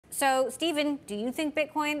So, Stephen, do you think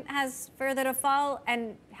Bitcoin has further to fall,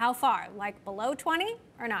 and how far? Like below 20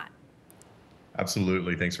 or not?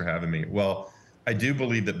 Absolutely. Thanks for having me. Well, I do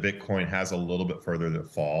believe that Bitcoin has a little bit further to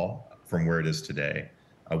fall from where it is today.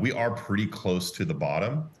 We are pretty close to the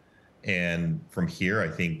bottom. And from here, I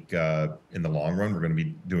think in the long run, we're going to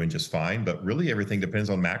be doing just fine. But really, everything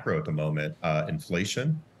depends on macro at the moment,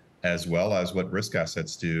 inflation, as well as what risk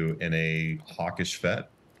assets do in a hawkish Fed.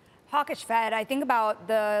 Hawkish Fed. I think about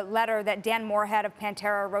the letter that Dan Moorhead of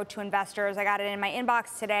Pantera wrote to investors. I got it in my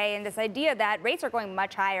inbox today, and this idea that rates are going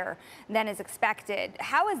much higher than is expected.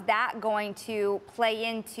 How is that going to play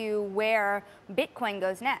into where Bitcoin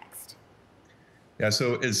goes next? Yeah,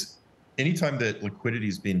 so is anytime that liquidity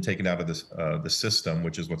is being taken out of this the system,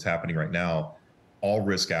 which is what's happening right now, all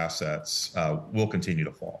risk assets will continue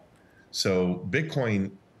to fall. So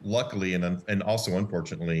Bitcoin, luckily and also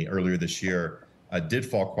unfortunately, earlier this year, did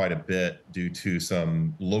fall quite a bit due to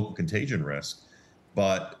some local contagion risk.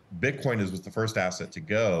 But Bitcoin was the first asset to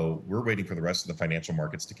go. We're waiting for the rest of the financial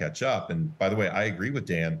markets to catch up. And by the way, I agree with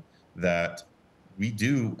Dan that we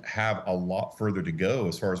do have a lot further to go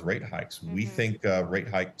as far as rate hikes. We think rate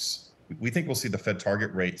hikes, we think we'll see the Fed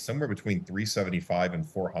target rate somewhere between 375 and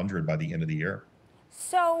 400 by the end of the year.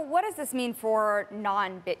 So what does this mean for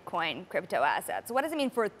non-Bitcoin crypto assets? What does it mean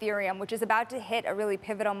for Ethereum, which is about to hit a really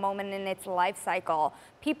pivotal moment in its life cycle?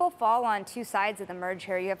 People fall on two sides of the merge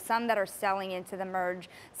here. You have some that are selling into the merge,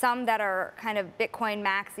 some that are kind of Bitcoin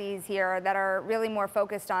maxis here that are really more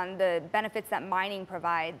focused on the benefits that mining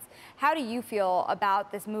provides. How do you feel about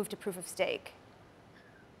this move to proof of stake?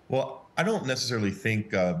 Well, I don't necessarily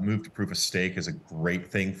think move to proof of stake is a great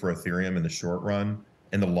thing for Ethereum in the short run.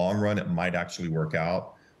 In the long run, it might actually work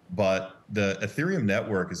out. But the Ethereum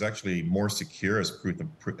network is actually more secure as proof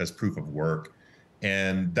of work.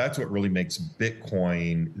 And that's what really makes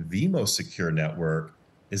Bitcoin the most secure network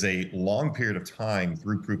is a long period of time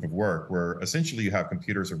through proof of work, where essentially you have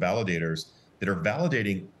computers or validators that are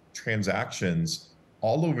validating transactions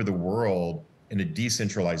all over the world in a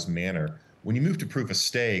decentralized manner. When you move to proof of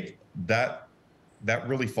stake, that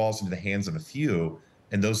really falls into the hands of a few,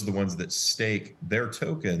 and those are the ones that stake their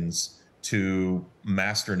tokens to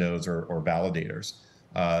master nodes or validators.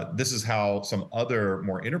 This is how some other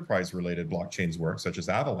more enterprise-related blockchains work, such as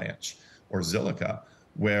Avalanche or Zilliqa,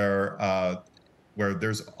 where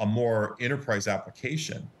there's a more enterprise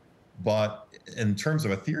application. But in terms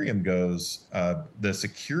of Ethereum goes, the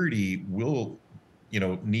security will,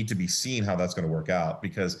 need to be seen how that's going to work out,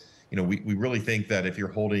 because we really think that if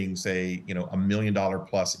you're holding, say, $1 million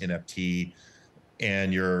plus NFT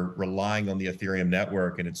and you're relying on the Ethereum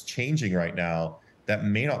network and it's changing right now, that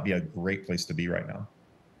may not be a great place to be right now.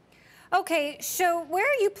 Okay, so where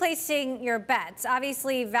are you placing your bets?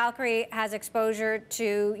 Obviously, Valkyrie has exposure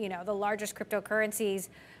to, the largest cryptocurrencies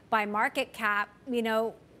by market cap.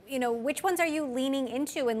 Which ones are you leaning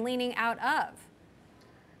into and leaning out of?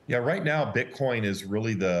 Yeah, right now, Bitcoin is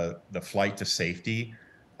really the flight to safety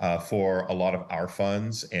for a lot of our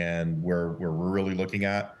funds, and where we're really looking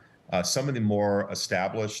at. Some of the more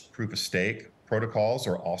established proof of stake protocols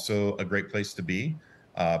are also a great place to be.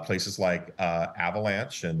 Places like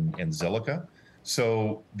Avalanche and Zilliqa.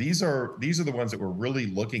 So these are the ones that we're really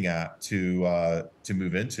looking at to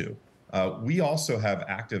move into. We also have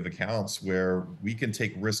active accounts where we can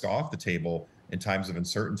take risk off the table in times of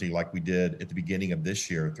uncertainty, like we did at the beginning of this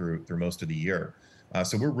year through most of the year.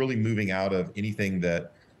 So we're really moving out of anything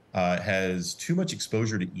that has too much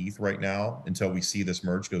exposure to ETH right now until we see this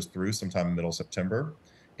merge goes through sometime in middle of September,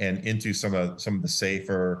 and into some of the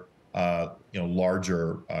safer,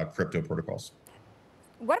 larger crypto protocols.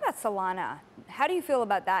 What about Solana? How do you feel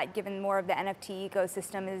about that, given more of the NFT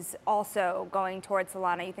ecosystem is also going towards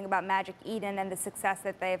Solana? You think about Magic Eden and the success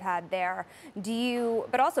that they've had there.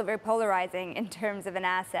 But also very polarizing in terms of an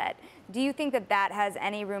asset. Do you think that that has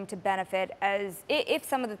any room to benefit if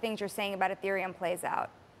some of the things you're saying about Ethereum plays out?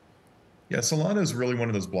 Yeah, Solana is really one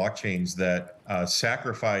of those blockchains that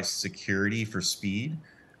sacrifice security for speed.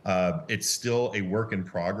 It's still a work in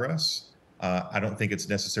progress. I don't think it's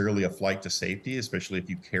necessarily a flight to safety, especially if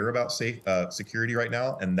you care about security right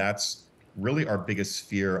now. And that's really our biggest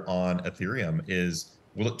fear on Ethereum is,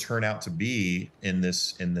 will it turn out to be in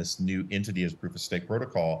this new entity as proof of stake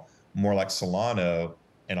protocol more like Solana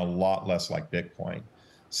and a lot less like Bitcoin?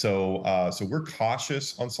 So we're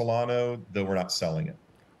cautious on Solana, though we're not selling it.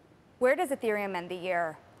 Where does Ethereum end the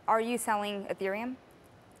year? Are you selling Ethereum?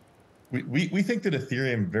 We think that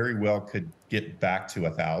Ethereum very well could get back to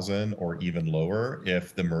 1,000 or even lower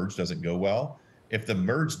if the merge doesn't go well. If the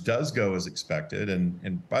merge does go as expected,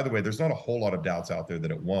 and by the way, there's not a whole lot of doubts out there that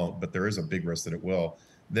it won't, but there is a big risk that it will,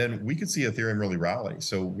 then we could see Ethereum really rally.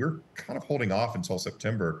 So we're kind of holding off until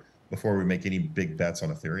September before we make any big bets on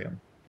Ethereum.